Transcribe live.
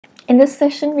In this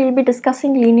session, we'll be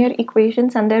discussing linear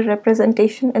equations and their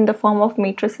representation in the form of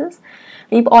matrices.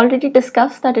 We've already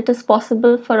discussed that it is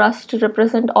possible for us to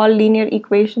represent all linear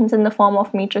equations in the form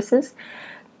of matrices.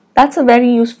 That's a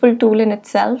very useful tool in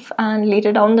itself, and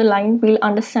later down the line, we'll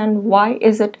understand why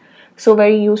is it so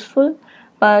very useful.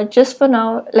 But just for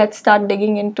now, let's start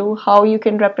digging into how you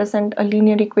can represent a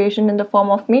linear equation in the form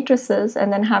of matrices,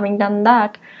 and then having done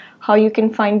that, how you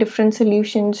can find different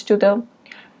solutions to the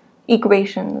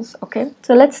equations. Okay,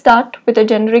 so let's start with a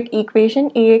generic equation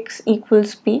ax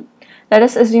equals b. Let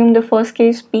us assume the first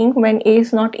case being when a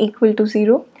is not equal to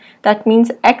 0. That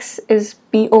means x is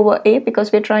b over a,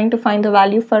 because we're trying to find the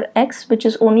value for x, which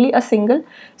is only a single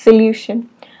solution.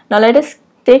 Now let us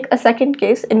take a second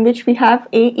case in which we have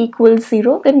a equals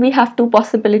 0. Then we have two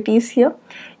possibilities here.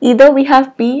 Either we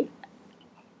have b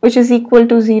which is equal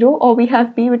to 0, or we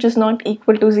have b which is not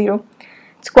equal to 0.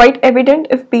 It's quite evident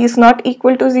if b is not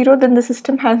equal to 0, then the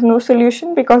system has no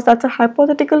solution, because that's a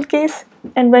hypothetical case,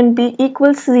 and when b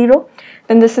equals 0,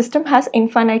 then the system has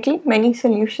infinitely many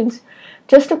solutions.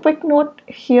 Just a quick note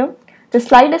here, the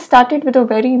slide is started with a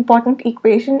very important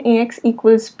equation ax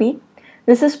equals b.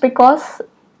 This is because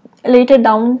later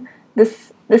down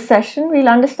this session we'll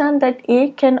understand that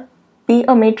a can be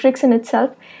a matrix in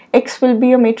itself, x will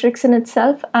be a matrix in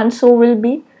itself, and so will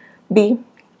be b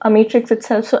a matrix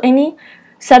itself. So any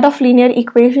set of linear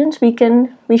equations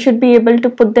we should be able to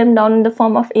put them down in the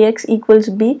form of ax equals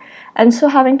b, and so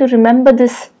having to remember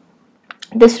this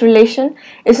relation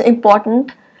is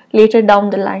important later down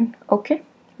the line. Okay,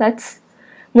 let's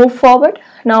move forward.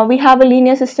 Now we have a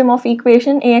linear system of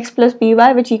equation ax plus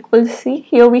by which equals c.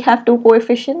 Here we have two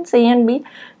coefficients a and b,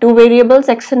 two variables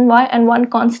x and y, and one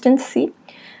constant c.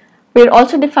 We're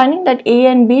also defining that a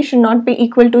and b should not be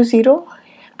equal to 0,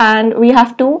 and we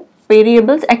have two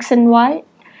variables x and y,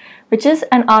 which is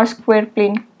an r-square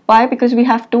plane. Why? Because we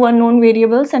have two unknown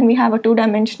variables and we have a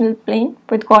two-dimensional plane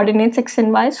with coordinates x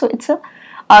and y, so it's a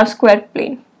r-square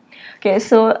plane. Okay,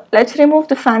 so let's remove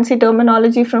the fancy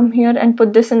terminology from here and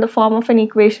put this in the form of an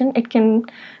equation. It can,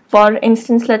 for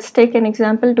instance, let's take an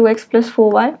example, 2x plus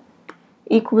 4y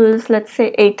equals, let's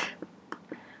say, 8.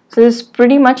 So this is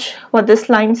pretty much what this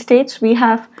line states. We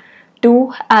have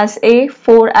 2 as a,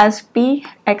 4 as b,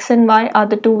 x and y are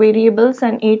the two variables,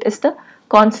 and 8 is the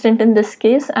constant in this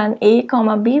case, and a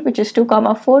comma b, which is 2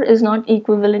 comma 4, is not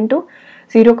equivalent to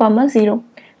 0 comma 0.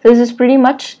 So this is pretty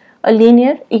much a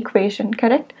linear equation,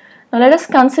 correct? Now let us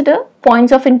consider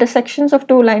points of intersections of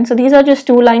two lines. So these are just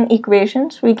two line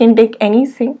equations. We can take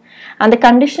anything, and the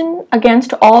condition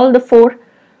against all the four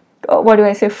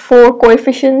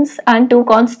coefficients and two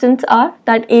constants are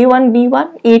that a1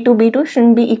 b1 a2 b2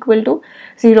 shouldn't be equal to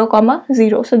 0 comma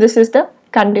 0. So this is the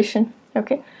condition.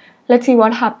 Okay, let's see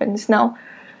what happens now.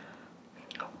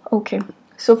 Okay,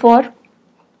 so for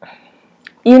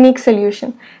unique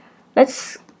solution,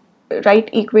 let's write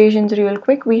equations real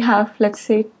quick. We have, let's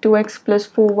say, 2x plus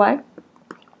 4y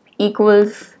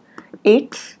equals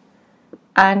 8,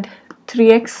 and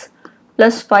 3x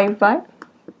plus 5y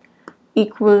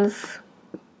equals,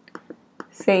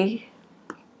 say,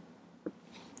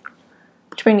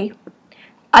 20.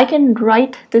 I can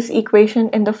write this equation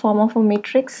in the form of a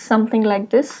matrix, something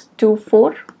like this: 2,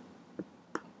 4.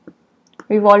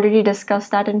 We've already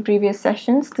discussed that in previous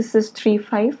sessions. This is 3,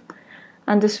 5,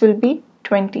 and this will be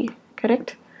 20,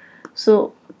 correct?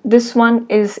 So this one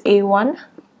is a1,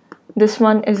 this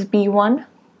one is b1,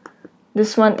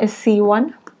 this one is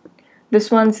c1,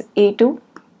 this one's a2,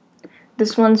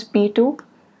 this one's b2,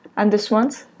 and this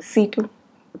one's c2.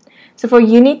 So for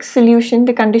unique solution,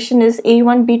 the condition is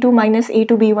a1 b2 minus a2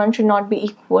 b1 should not be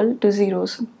equal to 0.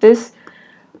 So this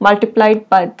multiplied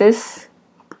by this,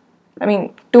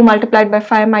 2 multiplied by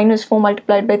 5 minus 4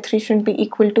 multiplied by 3 should be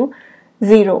equal to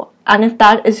 0. And if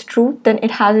that is true, then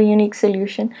it has a unique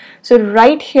solution. So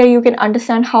right here you can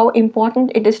understand how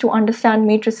important it is to understand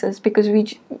matrices, because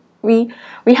we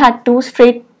had two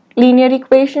straight linear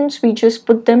equations. We just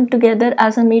put them together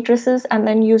as a matrices, and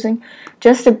then using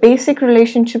just a basic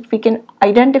relationship we can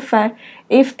identify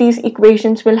if these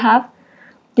equations will have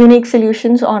unique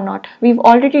solutions or not. We've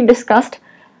already discussed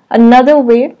another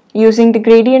way using the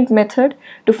gradient method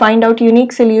to find out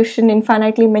unique solution,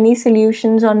 infinitely many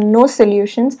solutions, or no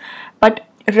solutions, but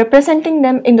representing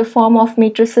them in the form of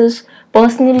matrices,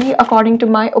 personally, according to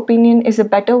my opinion, is a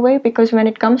better way, because when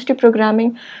it comes to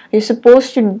programming, you're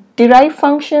supposed to derive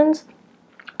functions.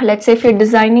 Let's say if you're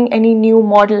designing any new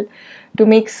model to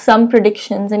make some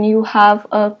predictions and you have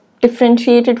a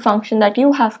differentiated function that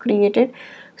you have created,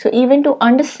 so even to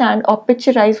understand or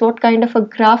picturize what kind of a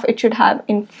graph it should have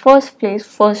in first place,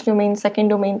 first domain, second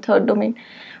domain, third domain.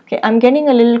 Okay, I'm getting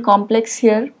a little complex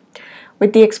here.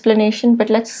 with the explanation, but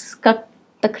let's cut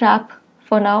the crap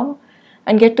for now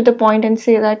and get to the point and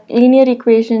say that linear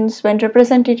equations, when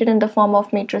represented in the form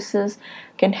of matrices,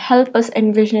 can help us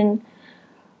envision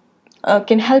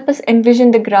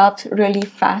the graphs really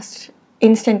fast,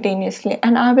 instantaneously,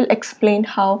 and I will explain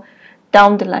how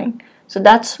down the line. So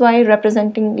that's why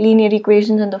representing linear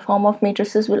equations in the form of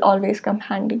matrices will always come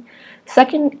handy.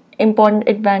 Second important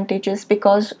advantage is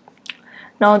because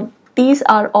now these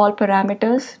are all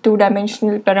parameters,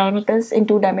 two-dimensional parameters in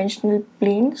two-dimensional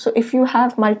plane. So if you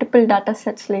have multiple data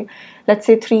sets, like let's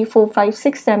say 3, 4, 5,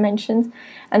 6 dimensions,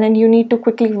 and then you need to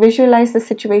quickly visualize the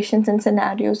situations and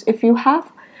scenarios, if you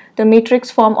have the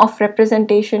matrix form of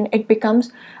representation, it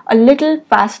becomes a little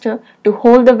faster to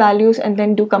hold the values and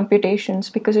then do computations.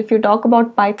 Because if you talk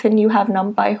about Python, you have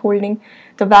NumPy holding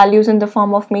the values in the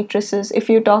form of matrices. If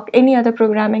you talk any other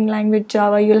programming language,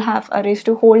 Java, you'll have arrays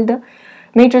to hold the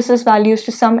matrices values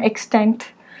to some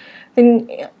extent. Then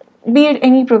be it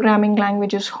any programming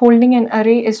languages, holding an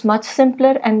array is much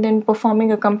simpler, and then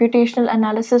performing a computational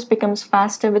analysis becomes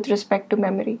faster with respect to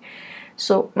memory.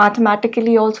 So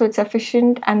mathematically also it's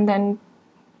efficient, and then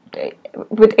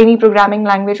with any programming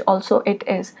language also it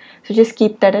is. So just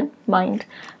keep that in mind.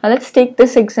 Now let's take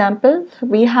this example.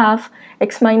 We have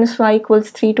x minus y equals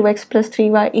 3 to x plus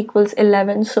 3y equals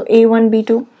 11. So a1,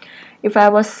 b2, if I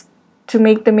was to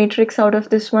make the matrix out of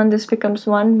this one, this becomes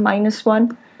 1 minus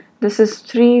 1, this is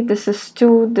 3, this is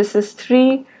 2, this is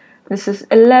 3, this is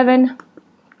 11.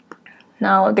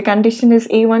 Now the condition is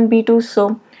a1, b2,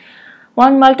 so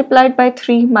 1 multiplied by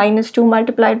 3 minus 2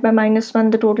 multiplied by minus 1,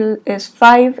 the total is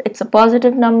 5. It's a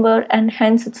positive number, and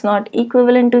hence it's not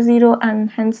equivalent to 0, and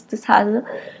hence this has a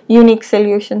unique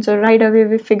solution. So right away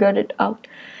we figured it out.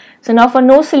 So now for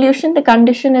no solution, the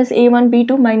condition is a1,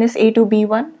 b2 minus a2,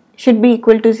 b1 should be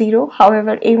equal to 0.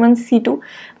 However, a1, c2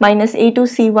 minus a2,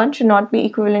 c1 should not be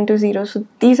equivalent to 0. So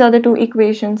these are the two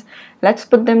equations. Let's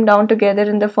put them down together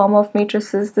in the form of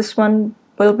matrices. This one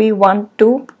will be 1,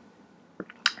 2.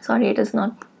 Sorry, it is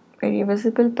not very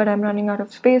visible, but I'm running out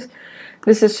of space.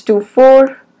 This is 2,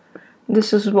 4.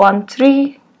 This is 1,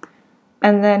 3.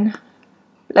 And then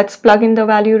let's plug in the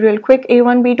value real quick.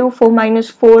 a1, b2, 4 minus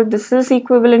 4. This is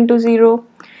equivalent to 0.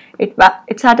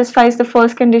 It satisfies the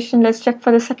first condition. Let's check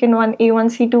for the second one. a1,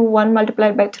 c2, 1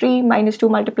 multiplied by 3 minus 2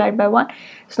 multiplied by 1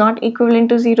 is not equivalent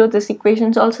to 0. This equation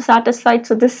is also satisfied.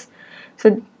 So these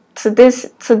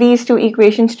two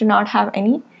equations do not have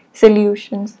any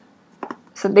solutions.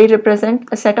 So they represent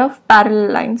a set of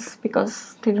parallel lines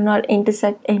because they do not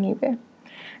intersect anywhere.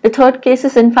 The third case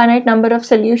is infinite number of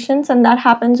solutions, and that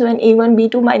happens when a1,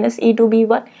 b2 minus a2,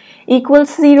 b1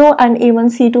 equals 0, and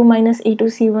a1, c2 minus a2,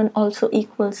 c1 also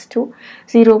equals to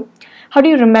 0. How do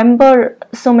you remember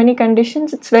so many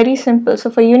conditions? It's very simple. So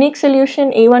for unique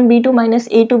solution, a1, b2 minus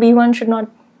a2, b1 should not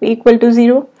be equal to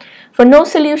 0. For no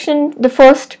solution, the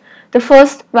first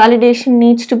validation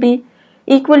needs to be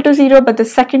equal to 0, but the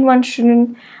second one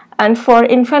shouldn't. And for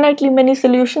infinitely many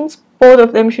solutions, both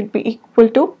of them should be equal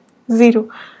to 0.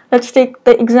 Let's take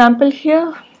the example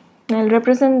here. I'll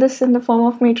represent this in the form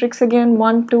of matrix again.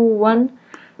 1, 2, 1.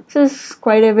 This is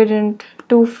quite evident.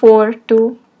 2, 4,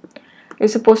 2. You're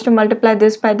supposed to multiply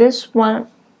this by this. 1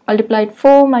 multiplied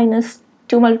 4 minus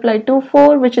 2 multiplied 2,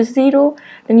 4, which is 0.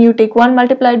 Then you take 1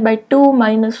 multiplied by 2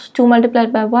 minus 2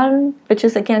 multiplied by 1, which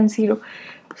is again 0.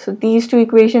 So these two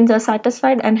equations are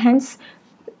satisfied, and hence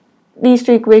these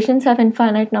two equations have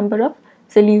infinite number of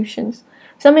solutions.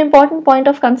 Some important point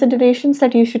of considerations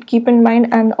that you should keep in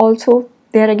mind, and also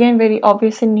they are again very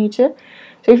obvious in nature.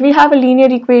 So if we have a linear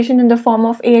equation in the form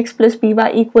of ax plus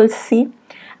by equals c,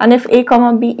 and if a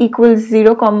comma b equals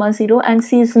 0 comma 0 and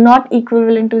c is not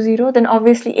equivalent to 0, then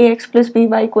obviously ax plus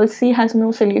by equals c has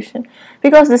no solution,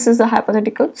 because this is a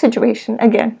hypothetical situation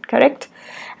again, correct?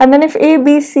 And then if a,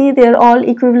 b, c, they are all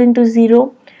equivalent to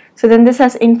 0, so then this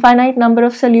has infinite number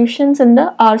of solutions in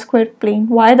the r squared plane.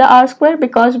 Why the r squared?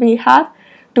 Because we have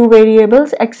two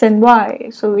variables x and y,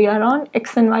 so we are on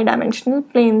x and y dimensional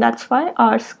plane. That's why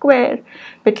r squared.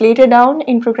 But later down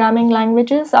in programming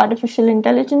languages, artificial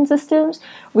intelligence systems,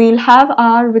 we'll have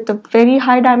r with a very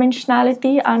high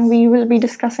dimensionality, and we will be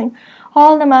discussing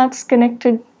all the maths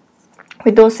connected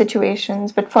with those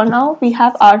situations. But for now we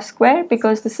have r squared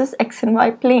because this is x and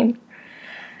y plane.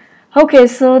 Okay,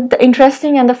 so the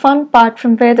interesting and the fun part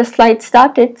from where the slide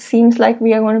started seems like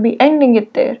we are going to be ending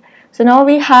it there. So now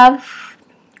we have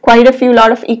quite a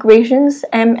lot of equations,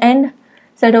 mn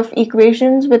set of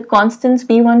equations with constants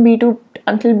b1, b2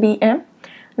 until bm.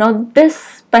 Now this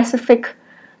specific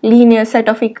linear set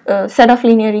of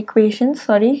linear equations,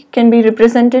 can be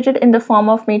represented in the form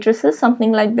of matrices,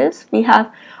 something like this. We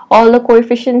have all the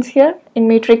coefficients here in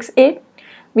matrix A.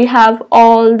 we have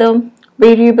all the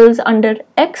variables under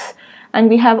x, and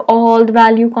we have all the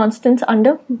value constants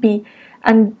under b.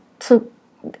 And so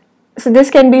this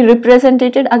can be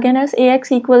represented again as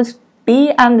ax equals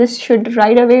b, and this should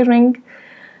right away ring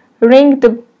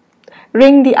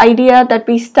the idea that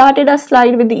we started our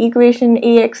slide with the equation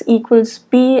ax equals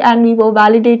b, and we were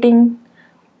validating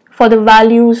for the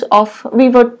values of, we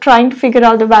were trying to figure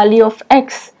out the value of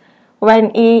x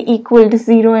when a equaled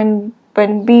 0 and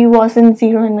when b wasn't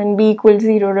 0 and when b equals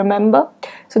 0, remember?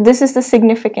 So this is the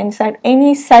significance, that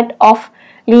any set of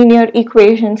linear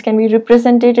equations can be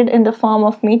represented in the form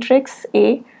of matrix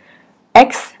A,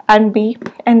 x and b,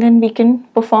 and then we can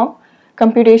perform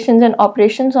computations and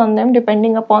operations on them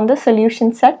depending upon the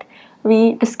solution set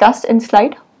we discussed in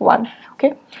slide 1.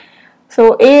 Okay,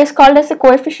 so A is called as a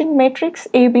coefficient matrix,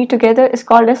 A, B together is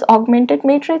called as augmented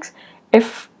matrix.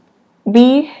 If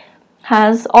B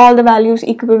has all the values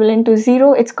equivalent to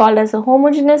 0, it's called as a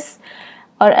homogeneous,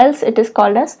 or else it is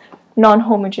called as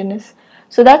non-homogeneous.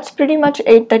 So that's pretty much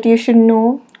it that you should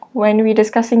know when we're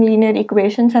discussing linear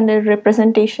equations and their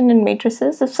representation in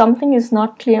matrices. If something is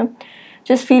not clear,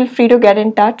 just feel free to get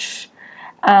in touch,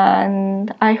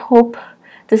 and I hope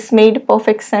this made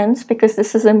perfect sense because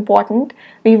this is important.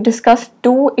 We've discussed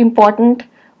two important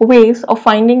ways of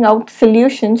finding out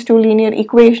solutions to linear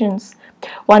equations.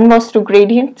 One was through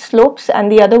gradient slopes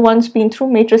and the other one's been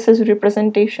through matrices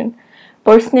representation.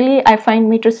 Personally, I find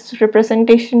matrices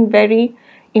representation very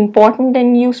important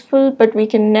and useful, but we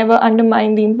can never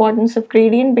undermine the importance of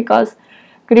gradient, because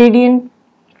gradient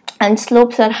and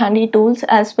slopes are handy tools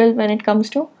as well when it comes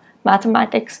to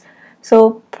mathematics.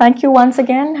 So thank you once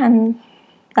again, and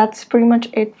that's pretty much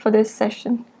it for this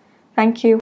session. Thank you.